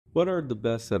What are the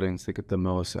best settings to get the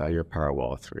most out of your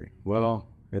Powerwall 3? Well,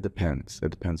 it depends.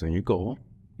 It depends on your goal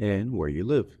and where you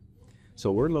live.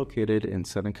 So we're located in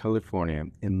Southern California,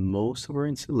 and most of our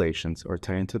installations are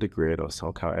tied into the grid of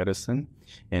SoCal Edison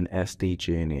and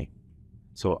SDG&E.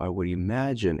 So I would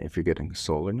imagine if you're getting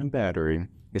solar and battery,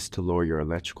 is to lower your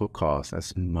electrical costs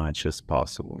as much as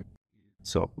possible.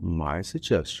 So my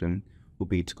suggestion would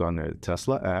be to go under the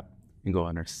Tesla app and go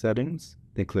under settings,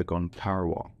 then click on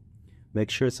Powerwall. Make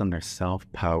sure it's under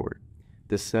self-powered.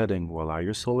 This setting will allow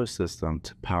your solar system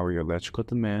to power your electrical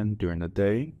demand during the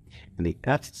day, and the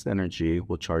excess energy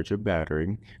will charge your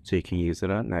battery so you can use it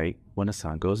at night when the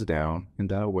sun goes down, and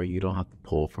that way you don't have to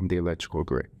pull from the electrical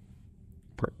grid.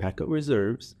 For backup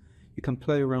reserves, you can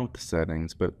play around with the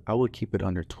settings, but I would keep it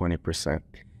under 20%.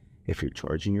 If you're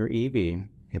charging your EV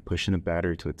and pushing the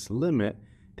battery to its limit,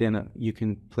 then you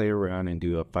can play around and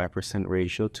do a 5%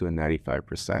 ratio to a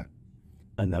 95%.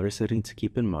 Another setting to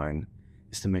keep in mind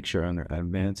is to make sure under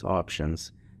advanced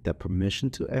options that permission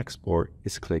to export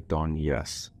is clicked on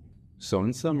yes. So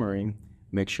in summary,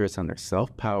 make sure it's under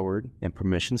self-powered and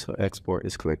permission to export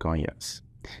is clicked on yes.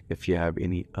 If you have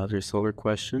any other solar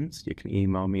questions, you can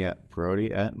email me at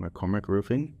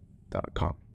brody@mccormickroofing.com.